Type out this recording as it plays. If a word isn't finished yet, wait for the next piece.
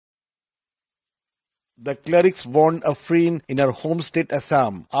The clerics warned Afrin in her home state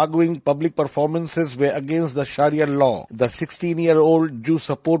Assam, arguing public performances were against the Sharia law. The 16-year-old drew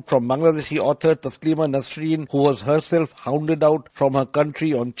support from Bangladeshi author Taslima Nasreen, who was herself hounded out from her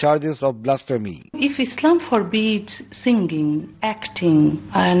country on charges of blasphemy. If Islam forbids singing, acting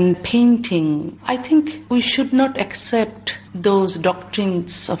and painting, I think we should not accept those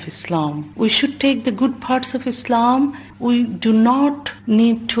doctrines of Islam. We should take the good parts of Islam. We do not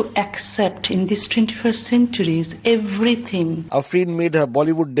need to accept in this 21st century everything. Afrin made her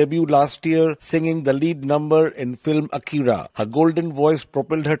Bollywood debut last year, singing the lead number in film Akira. Her golden voice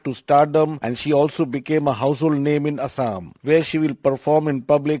propelled her to stardom, and she also became a household name in Assam, where she will perform in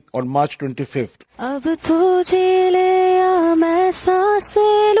public on March 25th.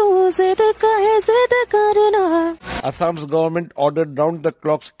 Assam's government ordered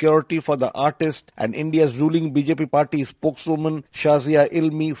round-the-clock security for the artist, and India's ruling BJP party spokeswoman Shazia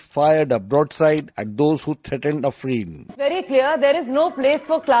Ilmi fired a broadside at those who threatened Afrin. Very clear, there is no place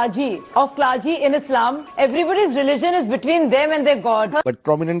for clergy in Islam. Everybody's religion is between them and their God. But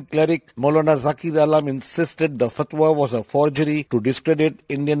prominent cleric Maulana Zakir Alam insisted the fatwa was a forgery to discredit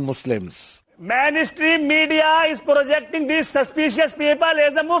Indian Muslims. Mainstream media is projecting these suspicious people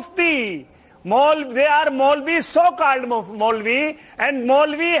as a mufti. They are Maulvi, so-called Maulvi, and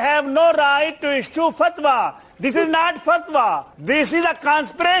Maulvi have no right to issue fatwa. This is not fatwa. This is a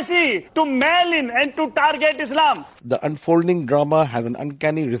conspiracy to mail in and to target Islam. The unfolding drama has an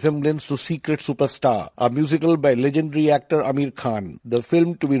uncanny resemblance to Secret Superstar, a musical by legendary actor Amir Khan. The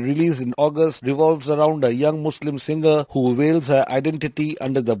film, to be released in August, revolves around a young Muslim singer who veils her identity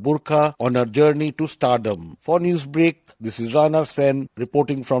under the burqa on her journey to stardom. For Newsbreak, this is Rana Senn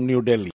reporting from New Delhi.